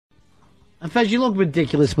In fact, you look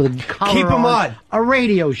ridiculous with a collar Keep him on. A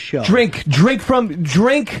radio show. Drink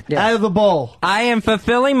out of the bowl. I am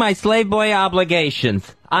fulfilling my slave boy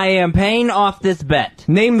obligations. I am paying off this bet.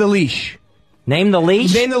 Name the leash. Name the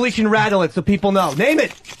leash? Name the leash and rattle it so people know. Name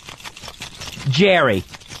it. Jerry.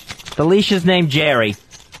 The leash is named Jerry.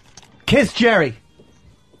 Kiss Jerry.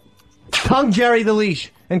 Tongue Jerry the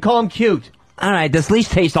leash and call him cute. All right, this leash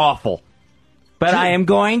tastes awful. But I am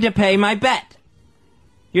going to pay my bet.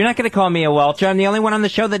 You're not going to call me a welcher. I'm the only one on the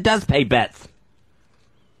show that does pay bets.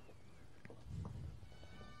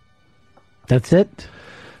 That's it?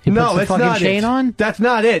 He No, puts the that's fucking not chain it. on? That's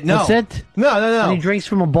not it. No. That's it? No. And he drinks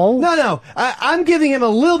from a bowl? No. I'm giving him a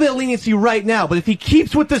little bit of leniency right now, but if he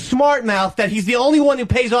keeps with the smart mouth that he's the only one who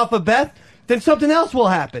pays off a bet, then something else will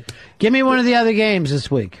happen. Give me one of the other games this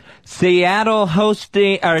week. Seattle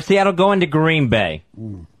going to Green Bay.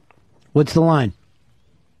 What's the line?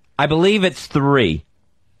 I believe it's 3.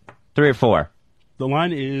 3 or 4. The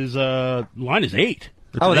line is 8.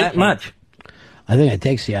 Oh, that much. I think I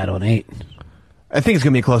take Seattle in 8. I think it's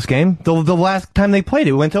going to be a close game. The last time they played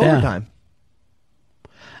it, we went to overtime.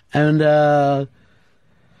 And,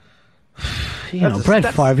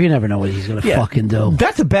 Brett Favre, you never know what he's going to fucking do.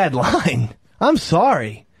 That's a bad line. I'm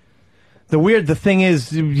sorry. The thing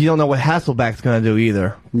is, you don't know what Hasselback's going to do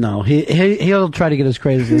either. No, he'll try to get as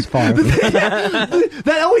crazy as Favre.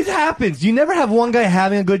 That always happens. You never have one guy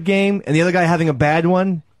having a good game and the other guy having a bad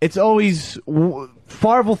one. It's always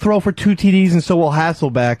Favre will throw for 2 TDs and so will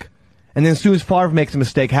Hasselback. And then as soon as Favre makes a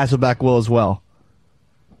mistake, Hasselback will as well.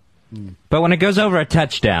 But when it goes over a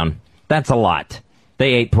touchdown, that's a lot.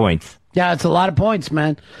 They 8 points. Yeah, it's a lot of points,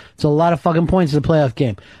 man. It's a lot of fucking points in the playoff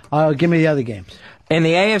game. Give me the other games. In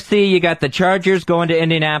the AFC, you got the Chargers going to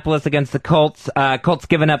Indianapolis against the Colts. Colts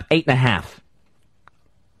giving up 8.5.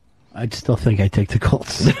 I still think I take the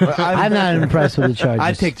Colts. I'm not impressed with the Chargers.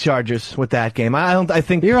 I take Chargers with that game. I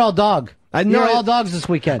think you're all dog. You're all dogs this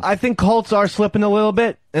weekend. I think Colts are slipping a little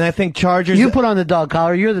bit, and I think Chargers. You put on the dog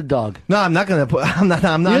collar. You're the dog. No, I'm not gonna put. I'm not.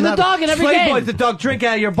 You're the dog in every game. Boy's the dog. Drink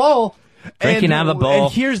out of your bowl. Drinking out of the bowl.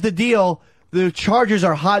 And here's the deal: the Chargers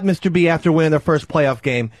are hot, Mr. B, after winning their first playoff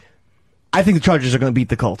game. I think the Chargers are going to beat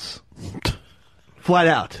the Colts. Flat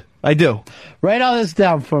out. I do. Write all this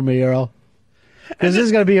down for me, Earl. Because this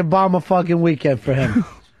is going to be a bomb fucking weekend for him.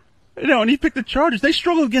 And he picked the Chargers. They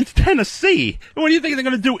struggled against Tennessee. What do you think they're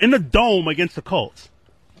going to do in the Dome against the Colts?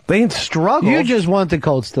 They didn't struggle. You just want the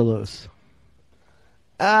Colts to lose.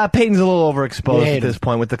 Peyton's a little overexposed at this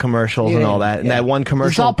point with the commercials and all that. And that one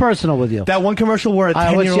commercial. It's all personal with you. That one commercial where a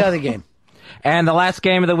 10-year-old... What's the other game? And the last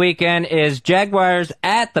game of the weekend is Jaguars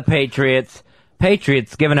at the Patriots.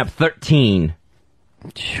 Patriots giving up 13.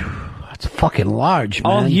 That's fucking large,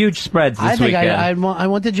 man. All huge spreads this weekend. I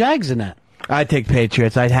want the Jags in that. I'd take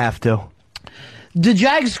Patriots. I'd have to. The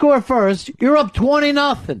Jags score first. You're up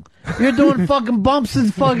 20-0. You're doing fucking bumps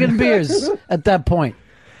and fucking beers at that point.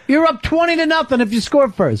 You're up 20-0 if you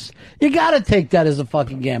score first. You got to take that as a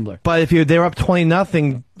fucking gambler. But if they're up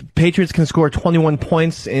 20-0, Patriots can score 21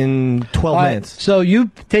 points in 12 minutes. So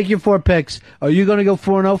you take your 4 picks. Are you going to go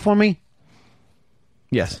 4-0 for me?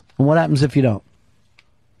 Yes. And what happens if you don't?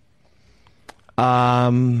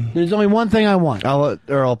 There's only one thing I want. I'll let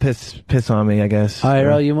Earl piss on me, I guess. All right,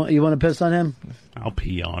 Earl, you want to piss on him? I'll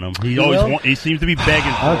pee on him. He seems to be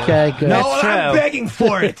begging for it. Okay, good. No, I'm begging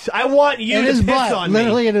for it. I want you in to his piss butt, on me.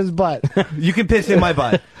 literally in his butt. You can piss in my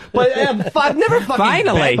butt. But I've never fucking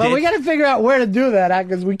Finally. But we got to figure out where to do that,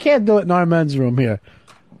 because we can't do it in our men's room here.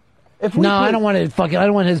 I don't want it. I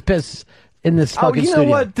don't want his piss in this fucking studio. You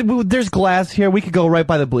know what? There's glass here. We could go right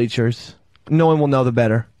by the bleachers. No one will know the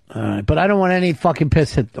better. All right, but I don't want any fucking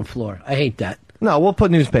piss hit the floor. I hate that. No, we'll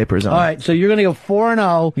put newspapers on. All right, so you're going to go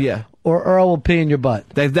 4-0. Yeah. Or Earl will pee in your butt.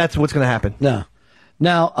 That's what's going to happen. No.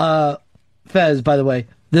 Now, Fez, by the way,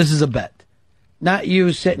 this is a bet. Not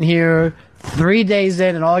you sitting here 3 days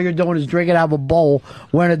in and all you're doing is drinking out of a bowl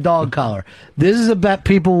wearing a dog collar. This is a bet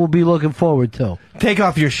people will be looking forward to. Take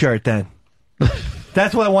off your shirt, then.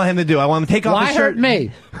 That's what I want him to do. I want him to take off his shirt. Why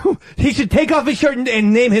hurt me? He should take off his shirt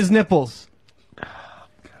and name his nipples.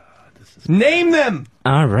 Name them!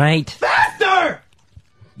 All right. Faster!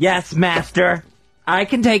 Yes, master. I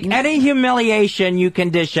can take any humiliation you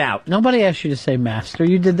can dish out. Nobody asked you to say master.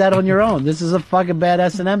 You did that on your own. This is a fucking bad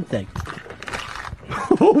S&M thing.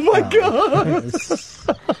 Oh my God!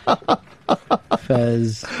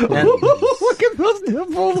 Fez. Look at those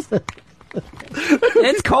nipples!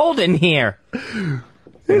 It's cold in here.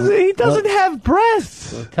 He doesn't have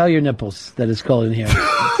breasts. Tell your nipples that it's cold in here.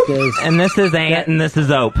 And this is Ant and this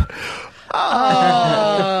is Ope.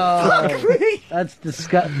 Oh, that's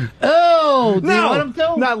disgusting. Oh, Oh, do you No, want him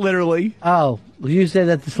to? not literally. Oh, well, you say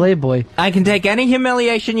that to Slave Boy. I can take any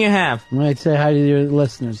humiliation you have. You might say hi to your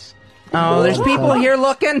listeners. Oh, there's people here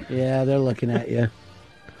looking. Yeah, they're looking at you.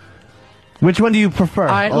 Which one do you prefer? All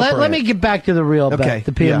right, let me get back to the real bet,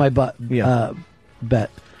 the pee in my butt bet.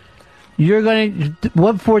 You're going to...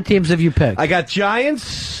 What 4 teams have you picked? I got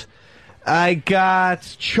Giants. I got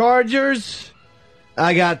Chargers.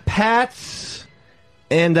 I got Pats.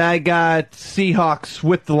 And I got Seahawks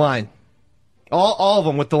with the line. All of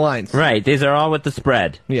them with the lines. Right, these are all with the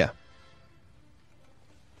spread. Yeah.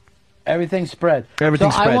 Everything's spread.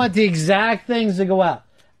 Everything's spread. I want the exact things to go out.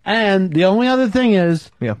 And the only other thing is,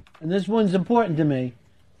 and this one's important to me,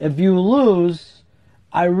 if you lose,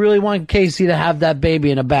 I really want Casey to have that baby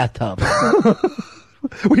in a bathtub.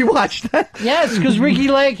 We watched that? Yes, because Ricky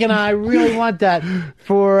Lake and I really want that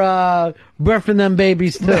for birthing them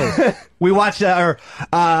babies, too. We watched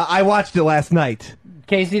I watched it last night.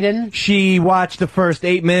 Casey didn't? She watched the first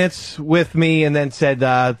 8 minutes with me and then said,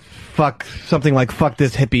 something like, fuck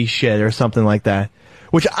this hippie shit or something like that.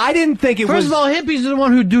 Which I didn't think it was... First of all, hippies are the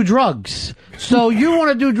one who do drugs. So you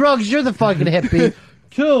want to do drugs, you're the fucking hippie.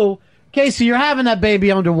 2, Casey, you're having that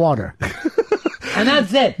baby underwater. And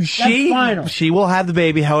that's it. That's final. She will have the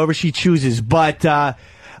baby however she chooses. But I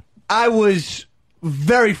was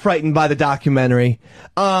very frightened by the documentary.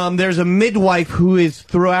 There's a midwife who is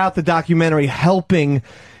throughout the documentary helping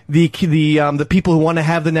the people who want to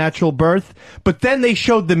have the natural birth. But then they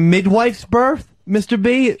showed the midwife's birth. Mr.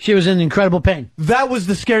 B. She was in incredible pain. That was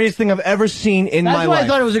the scariest thing I've ever seen in my life. That's why I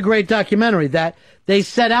thought it was a great documentary, that they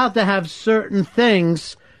set out to have certain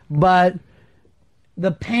things, but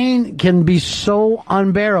the pain can be so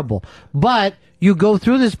unbearable. But you go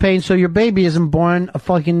through this pain so your baby isn't born a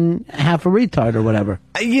fucking half a retard or whatever.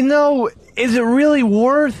 You know, is it really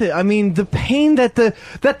worth it? I mean, the pain that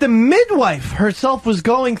the midwife herself was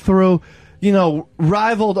going through,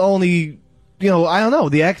 rivaled only... I don't know,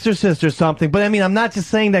 The Exorcist or something. But, I mean, I'm not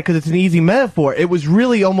just saying that because it's an easy metaphor. It was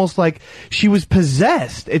really almost like she was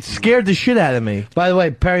possessed. It scared the shit out of me. By the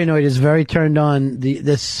way, Paranoid is very turned on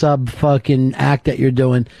this sub-fucking act that you're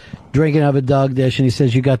doing, drinking out of a dog dish, and he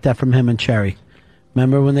says you got that from him and Cherry.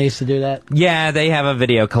 Remember when they used to do that? Yeah, they have a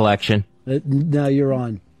video collection. Now you're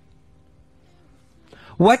on.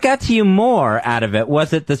 What got to you more out of it?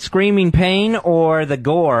 Was it the screaming pain or the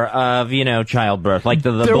gore of, childbirth, like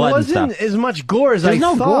the blood and stuff? There wasn't as much gore as I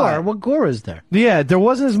thought. There's no gore. What gore is there? Yeah, there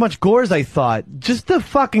wasn't as much gore as I thought. Just the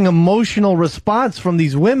fucking emotional response from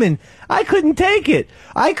these women. I couldn't take it.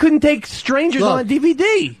 I couldn't take strangers on a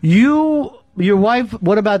DVD. Your wife,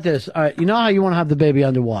 what about this? All right, you know how you want to have the baby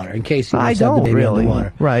underwater in case you want to have the baby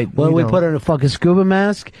underwater? Right. Well, we put her in a fucking scuba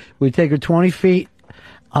mask. We take her 20 feet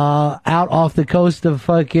out off the coast of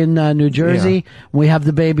fucking New Jersey. Yeah. We have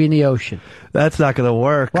the baby in the ocean. That's not going to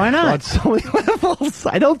work. Why not? On so many levels.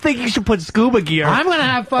 I don't think you should put scuba gear. I'm going to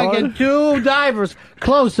have fucking 2 divers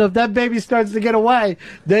close, so if that baby starts to get away,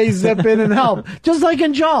 they zip in and help. Just like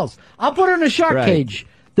in Jaws. I'll put her in a shark cage.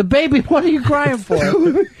 The baby, what are you crying for?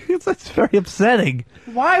 That's very upsetting.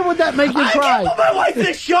 Why would that make you cry? I can't put my wife in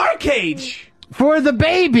a shark cage. For the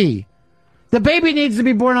baby. The baby needs to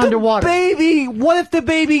be born underwater. Baby, what if the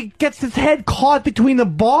baby gets its head caught between the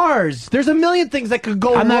bars? There's a million things that could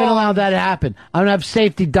go wrong. I'm not going to allow that to happen. I'm going to have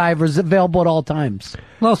safety divers available at all times.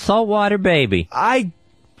 Little saltwater baby. And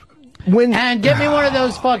get me one of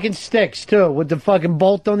those fucking sticks too, with the fucking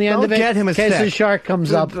bolt on the end of it. Get him a in case stick. the shark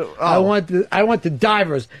comes up. I want the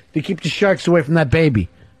divers to keep the sharks away from that baby.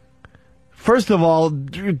 First of all,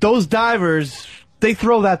 those divers, they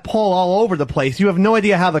throw that pole all over the place. You have no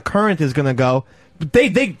idea how the current is going to go. They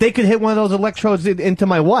could hit one of those electrodes into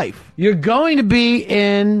my wife. You're going to be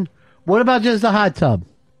in... What about just a hot tub?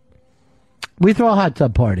 We throw a hot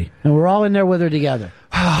tub party, and we're all in there with her together.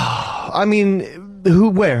 I mean,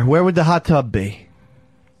 where? Where would the hot tub be?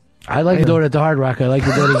 I like to do it at the Hard Rock. I like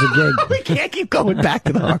to do it as a gig. We can't keep going back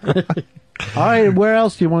to the Hard Rock. All right, where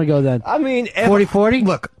else do you want to go then? I mean... 40-40?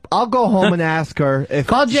 Look, I'll go home and ask her if...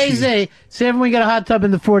 Call Jay-Z, see if we can get a hot tub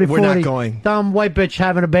in the 40-40. We're not going. Dumb white bitch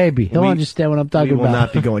having a baby. He'll understand what I'm talking about. We will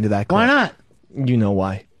not be going to that club. Why not? You know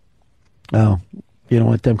why. Oh, you don't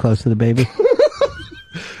want them close to the baby?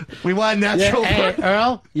 We want natural birth. Hey,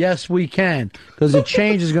 Earl, yes, we can, because a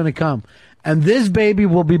change is going to come. And this baby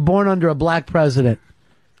will be born under a black president.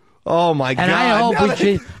 Oh, my God.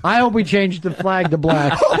 And I hope we change the flag to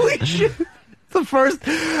black. Holy shit. The first...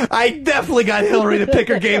 I definitely got Hillary to pick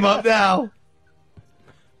her game up now.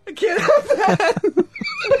 I can't have that.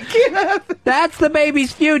 I can't have that. That's the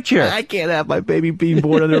baby's future. I can't have my baby being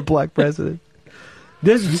born under a black president.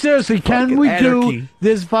 Seriously, can we do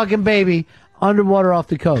this fucking baby underwater off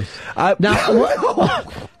the coast.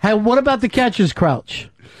 Now, what about the catcher's crouch?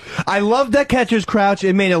 I love that catcher's crouch.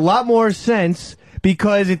 It made a lot more sense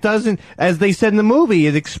because it doesn't, as they said in the movie,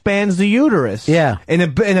 it expands the uterus. Yeah. In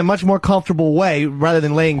a much more comfortable way rather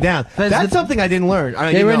than laying down. That's something I didn't learn.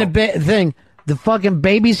 They were in a thing. The fucking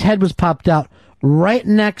baby's head was popped out right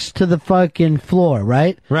next to the fucking floor,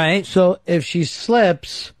 right? Right. So if she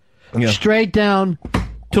slips straight down,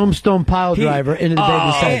 tombstone pile driver into the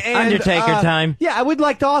baby's head. Undertaker time. Yeah, I would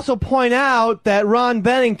like to also point out that Ron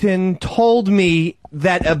Bennington told me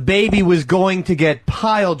that a baby was going to get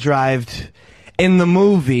pile drived in the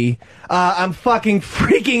movie. I'm fucking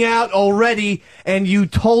freaking out already, and you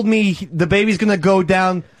told me the baby's gonna go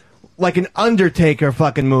down like an Undertaker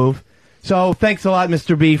fucking move. So thanks a lot,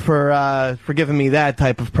 Mr. B, for giving me that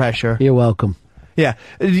type of pressure. You're welcome. Yeah,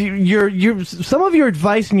 some of your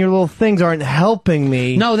advice and your little things aren't helping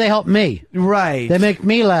me. No, they help me. Right. They make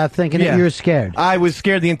me laugh thinking that you're scared. I was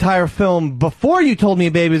scared the entire film before you told me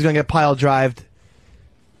a baby was going to get pile drived.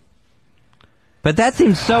 But that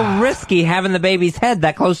seems so risky, having the baby's head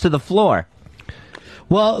that close to the floor.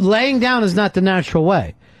 Well, laying down is not the natural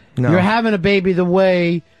way. No. You're having a baby the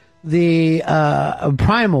way the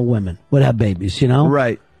primal women would have babies, you know?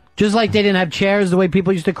 Right. Just like they didn't have chairs, the way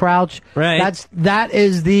people used to crouch. Right. That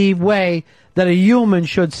is the way that a human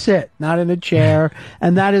should sit, not in a chair.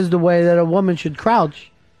 And that is the way that a woman should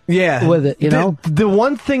crouch. Yeah. With it, you know? The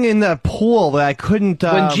one thing in the pool that I couldn't...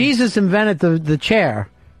 when Jesus invented the chair,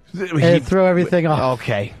 it threw everything off.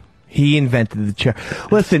 Okay. He invented the chair.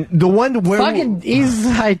 Listen, the one where... Fucking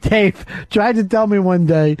Eastside Dave tried to tell me one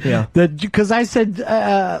day that... Because I said,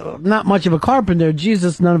 not much of a carpenter,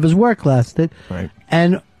 Jesus, none of his work lasted. Right.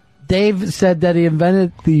 And Dave said that he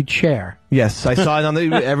invented the chair. Yes, I saw it on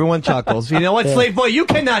the... Everyone chuckles. You know what, Slave Boy? You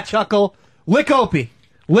cannot chuckle. Lick Opie.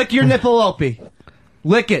 Lick your nipple Opie.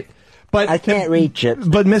 Lick it. But I can't reach it.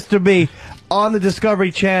 But Mr. B, on the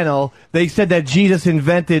Discovery Channel, they said that Jesus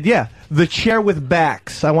invented, the chair with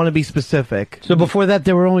backs. I want to be specific. So before that,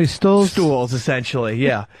 there were only stools? Stools, essentially,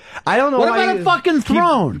 yeah. I don't know What why about a fucking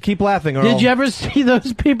throne? Keep laughing, Earl. Did you ever see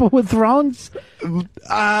those people with thrones?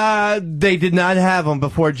 They did not have them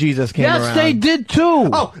before Jesus came around. Yes, they did too.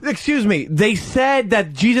 Oh, excuse me. They said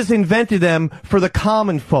that Jesus invented them for the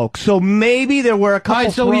common folk. So maybe there were a couple All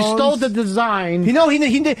right, so he thrones. stole the design.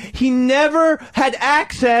 He never had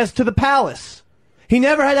access to the palace. He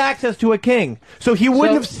never had access to a king. So he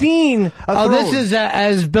wouldn't have seen a throne. This is,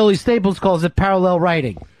 as Billy Staples calls it, parallel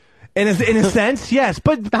writing. In a sense, yes.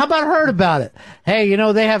 But how about heard about it? Hey,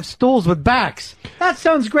 they have stools with backs. That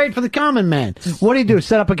sounds great for the common man. What do?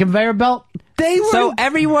 Set up a conveyor belt? So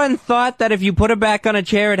everyone thought that if you put it back on a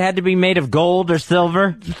chair, it had to be made of gold or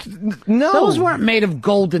silver? No. Those weren't made of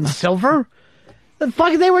gold and silver.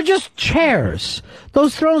 They were just chairs.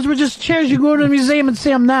 Those thrones were just chairs. You go to a museum and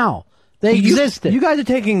see them now. They existed. You guys are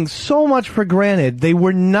taking so much for granted. They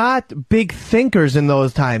were not big thinkers in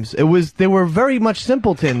those times. They were very much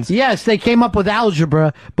simpletons. Yes, they came up with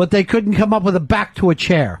algebra, but they couldn't come up with a back to a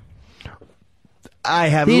chair.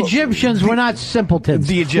 The Egyptians were not simpletons.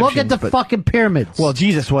 The Egyptians. Look at the fucking pyramids. Well,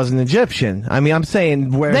 Jesus wasn't Egyptian. I mean, I'm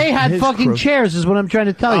saying where they had fucking chairs, is what I'm trying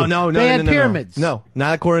to tell you. Oh, no, they had pyramids. No,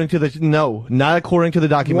 not according to the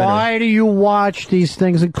documentary. Why do you watch these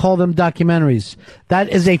things and call them documentaries? That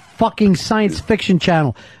is a fucking science fiction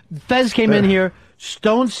channel. Fez came in here,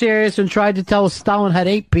 stone serious, and tried to tell us Stalin had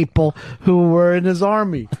 8 people who were in his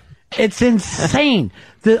army. It's insane.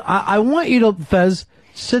 I want you to, Fez,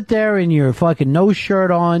 sit there in your fucking no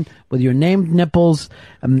shirt on with your named nipples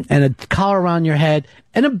and a collar around your head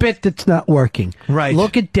and a bit that's not working. Right.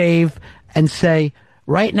 Look at Dave and say,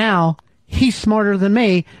 right now, he's smarter than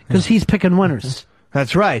me because he's picking winners.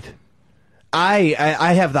 That's right.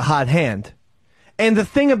 I have the hot hand. And the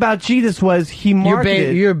thing about Jesus was he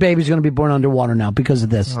marketed... Your baby's going to be born underwater now because of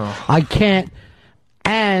this. Oh. I can't.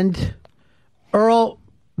 And, Earl,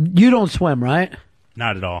 you don't swim, right?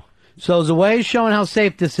 Not at all. So as a way of showing how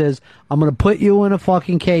safe this is, I'm going to put you in a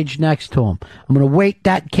fucking cage next to him. I'm going to weight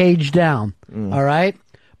that cage down, all right?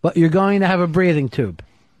 But you're going to have a breathing tube.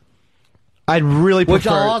 I'd really prefer... Which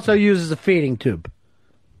I'll also use as a feeding tube.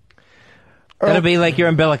 It'll be like your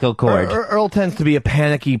umbilical cord. Earl tends to be a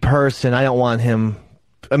panicky person. I don't want him...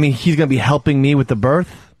 I mean, he's going to be helping me with the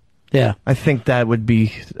birth. Yeah. I think that would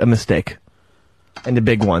be a mistake. And a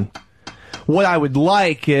big one. What I would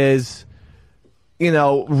like is...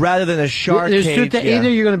 rather than a shark There's cage...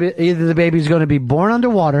 Either the baby's going to be born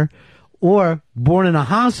underwater or born in a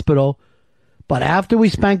hospital, but after we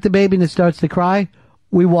spank the baby and it starts to cry,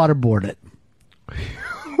 we waterboard it.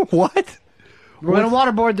 What? We're going to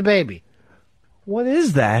waterboard the baby. What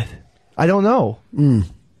is that? I don't know.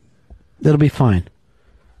 It'll be fine.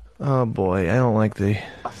 Oh boy, I don't like the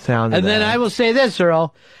sound. And of then that. I will say this,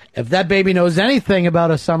 Earl. If that baby knows anything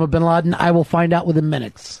about Osama bin Laden, I will find out within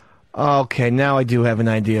minutes. Okay, now I do have an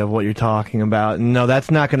idea of what you're talking about. No,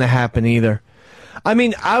 that's not going to happen either. I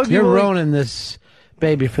mean, I would. You're ruining this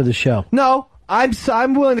baby for the show. No,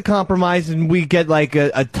 I'm willing to compromise, and we get like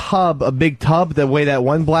a big tub, the way that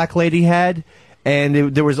one black lady had,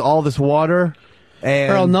 and there was all this water.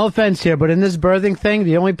 And Earl, no offense here, but in this birthing thing,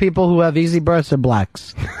 the only people who have easy births are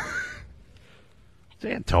blacks.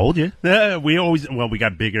 See, I told you. We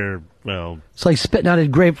got bigger. Well, It's like spitting out a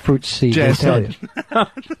grapefruit seed. genitalia.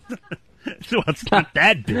 so it's not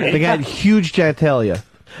that They big. got huge genitalia.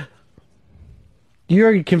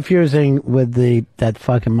 You're confusing with that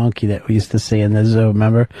fucking monkey that we used to see in the zoo,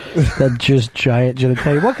 remember? That just giant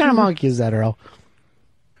genitalia. What kind of monkey is that, Earl?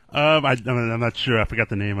 I'm not sure. I forgot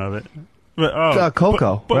the name of it. But,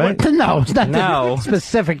 Coco, right? No, it's not No. the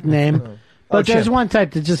specific name. But there's Chip. one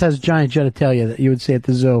type that just has giant genitalia that you would see at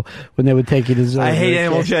the zoo when they would take you to the zoo. I hate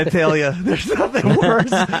animal genitalia. There's nothing worse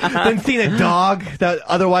than seeing a dog that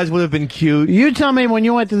otherwise would have been cute. You tell me when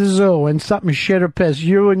you went to the zoo and something shit or piss,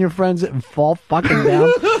 you and your friends didn't fall fucking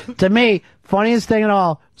down. To me, funniest thing at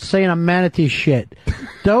all, seeing a manatee shit.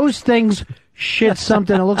 Those things shit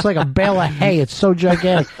something that looks like a bale of hay. It's so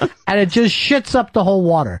gigantic. And it just shits up the whole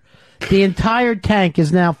water. The entire tank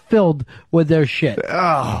is now filled with their shit.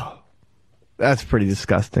 Oh, that's pretty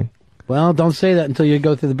disgusting. Well, don't say that until you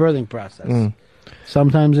go through the birthing process.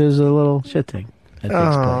 Sometimes there's a little shit thing that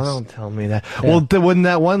takes place. Don't tell me that. Yeah. Well, when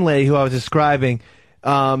that one lady who I was describing,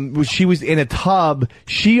 she was in a tub.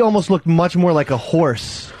 She almost looked much more like a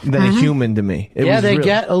horse than a human to me. It Yeah, was they really-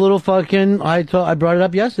 get a little fucking. I brought it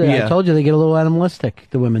up yesterday. Yeah. I told you they get a little animalistic.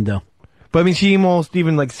 The women do. But I mean, she almost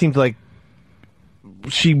even like seemed like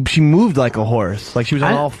she moved like a horse, like she was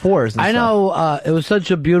on all fours. And I stuff. know it was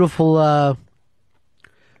such a beautiful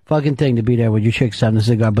fucking thing to be there with your chicks having a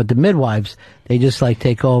cigar. But the midwives, they just like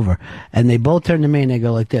take over, and they both turn to me and they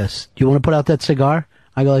go like this: "Do you want to put out that cigar?"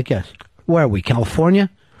 I go like this: "Where are we? California?"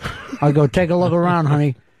 I go, "Take a look around,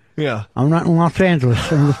 honey. Yeah. I'm not in Los Angeles.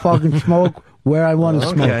 I'm gonna fucking smoke where I want to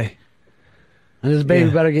smoke." Okay. And this baby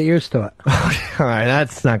better get used to it. All right,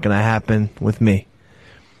 that's not gonna happen with me.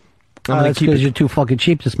 I'm gonna That's keep because it. you're too fucking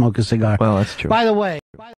cheap to smoke a cigar. Well, that's true. By the way,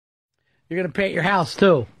 you're going to paint your house,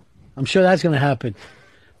 too. I'm sure that's going to happen.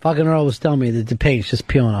 Fucking Earl was telling me that the paint's just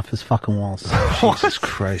peeling off his fucking walls. Jesus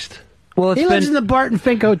Christ. Well, He lives in the Barton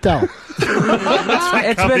Fink Hotel.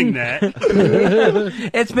 Covering that.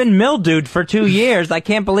 It's been mildewed for 2 years. I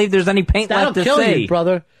can't believe there's any paint That'll left to kill see. you,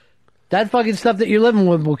 brother. That fucking stuff that you're living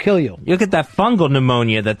with will kill you. You get that fungal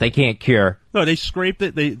pneumonia that they can't cure. No, they scraped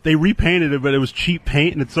it. They repainted it, but it was cheap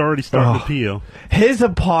paint, and it's already starting to peel. His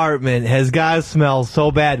apartment has got to smell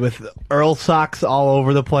so bad with Earl socks all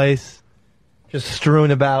over the place, just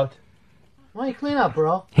strewn about. Why don't you clean up,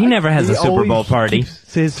 Earl? He never has a He Super Bowl always party.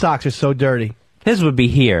 His socks are so dirty. His would be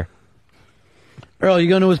here. Earl, you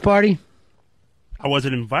going to his party? I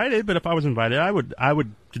wasn't invited, but if I was invited, I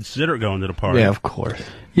would consider going to the party. Yeah, of course.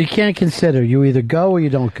 You can't consider. You either go or you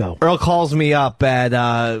don't go. Earl calls me up at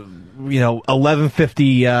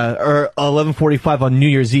 11:50 or 11:45 on New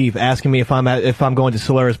Year's Eve, asking me if I'm going to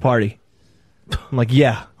Solera's party. I'm like,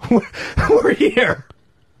 yeah, we're here.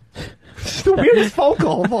 It's the weirdest phone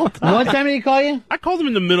call of all time. What time did he call you? I called him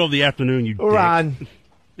in the middle of the afternoon. You dick. Ron,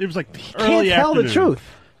 It was like can't early tell afternoon. the truth.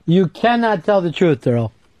 You cannot tell the truth,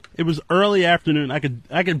 Earl. It was early afternoon. I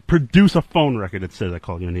could produce a phone record that says I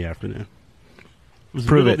called you in the afternoon. It was the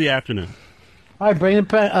Prove middle it. of the afternoon. All right, bring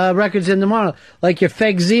the records in tomorrow. Like your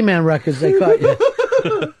fake Z-Man records they caught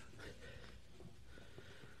you.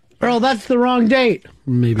 Earl, that's the wrong date.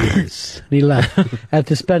 Maybe it is. And he left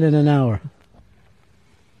after spending an hour.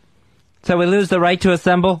 So we lose the right to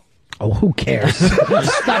assemble? Oh, who cares?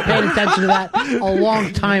 Stop paying attention to that a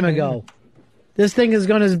long time ago. This thing is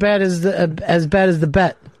going as bad as the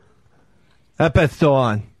bet. That bet's still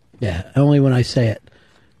on. Yeah, only when I say it.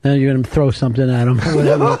 Then you're going to throw something at him or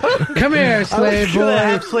whatever. Come here, slave I'm gonna boy.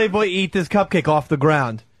 have Slave Boy eat this cupcake off the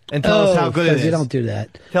ground and tell us how good it is. You don't do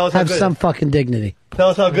that. Tell us how Have good it some is. fucking dignity. Tell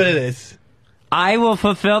us how good it is. I will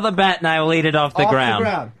fulfill the bet and I will eat it off the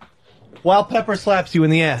ground. While Pepper slaps you in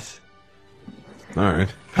the ass. All right.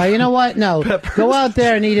 You know what? No. Go out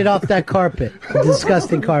there and eat it off that carpet. The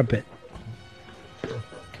disgusting carpet.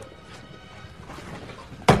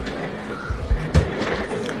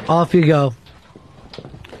 Off you go.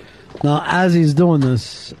 Now, as he's doing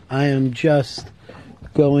this, I am just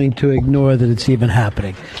going to ignore that it's even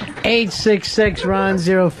happening. 866 Ron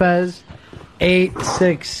Zero Fez.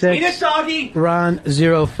 866 Eat it, doggy! Ron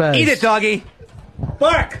Zero Fez. Eat it, doggy!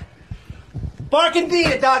 Bark! Bark and eat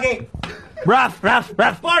it, doggy! Rough.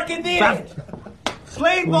 Barking needed.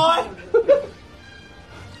 Slave boy.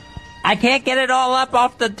 I can't get it all up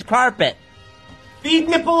off the carpet. Feed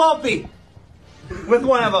Nippolopi. With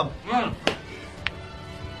one of them.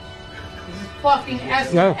 Fucking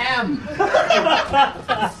S&M.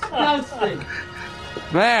 Disgusting.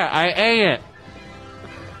 There, I ate it.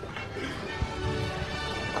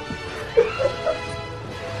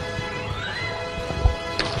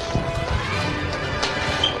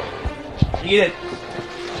 Eat it.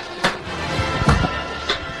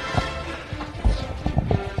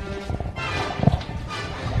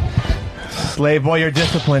 Slave boy, you're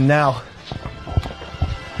disciplined now.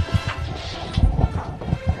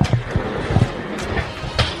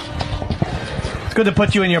 It's good to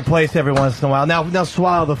put you in your place every once in a while. Now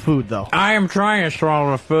swallow the food, though. I am trying to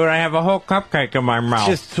swallow the food. I have a whole cupcake in my mouth.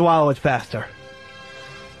 Just swallow it faster.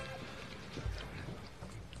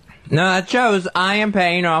 No, that shows I am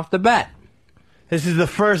paying off the bet. This is the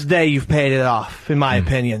first day you've paid it off, in my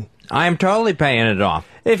opinion. I am totally paying it off.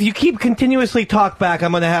 If you keep continuously talk back,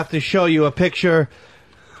 I'm going to have to show you a picture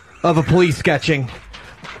of a police sketching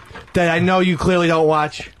that I know you clearly don't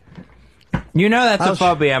watch. You know that's a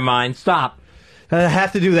phobia of mine. Stop. I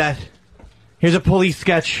have to do that. Here's a police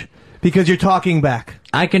sketch because you're talking back.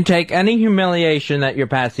 I can take any humiliation that you're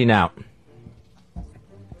passing out.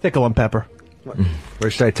 Tickle him, Pepper.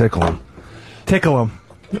 Where should I tickle him? Tickle him.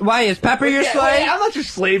 Why, is Pepper your slave? I'm not your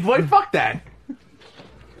slave boy. Fuck that.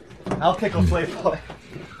 I'll tickle slave boy.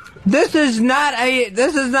 This is not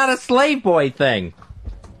a slave boy thing.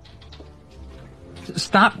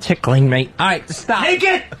 Stop tickling me. All right, stop. Take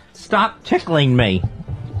it! Stop tickling me.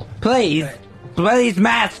 Please. Please,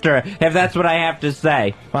 master, if that's what I have to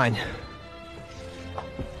say. Fine.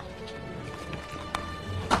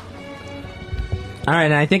 All right,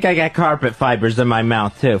 and I think I got carpet fibers in my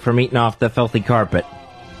mouth, too, from eating off the filthy carpet.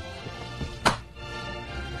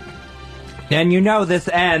 And you know this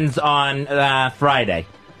ends on Friday.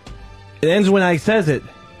 It ends when I says it.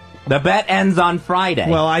 The bet ends on Friday.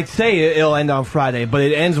 Well, I'd say it'll end on Friday, but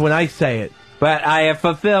it ends when I say it. But I have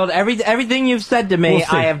fulfilled everything you've said to me. We'll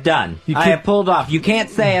see. I have done. I have pulled off. You can't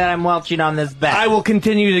say that I'm welching on this bet. I will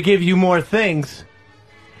continue to give you more things.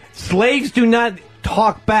 Slaves do not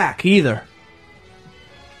talk back either.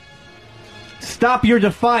 Stop your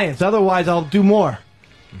defiance, otherwise I'll do more.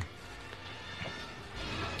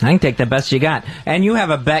 I can take the best you got. And you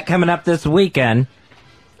have a bet coming up this weekend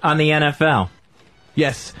on the NFL.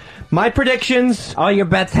 Yes. My predictions... All your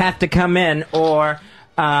bets have to come in, or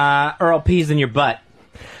Earl pees in your butt.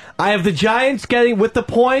 I have the Giants getting with the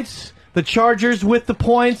points, the Chargers with the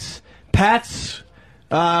points, Pats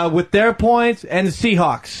with their points, and the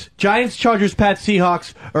Seahawks. Giants, Chargers, Pats,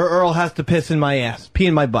 Seahawks, or Earl has to piss in my ass. Pee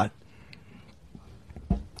in my butt.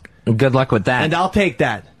 Good luck with that. And I'll take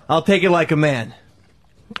that. I'll take it like a man.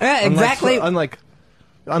 Yeah, exactly.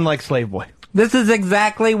 Unlike Slave Boy. This is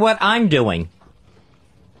exactly what I'm doing.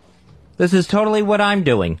 This is totally what I'm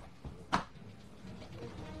doing.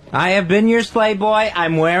 I have been your slave boy.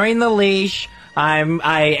 I'm wearing the leash.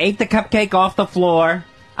 I ate the cupcake off the floor.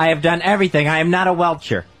 I have done everything. I am not a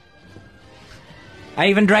welcher. I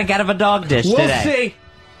even drank out of a dog dish today. We'll see.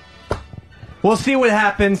 We'll see what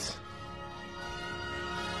happens.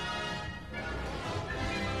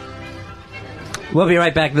 We'll be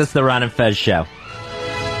right back. This is the Ron and Fez Show.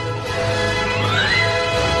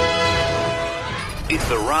 It's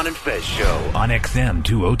the Ron and Fez Show on XM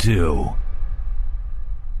 202.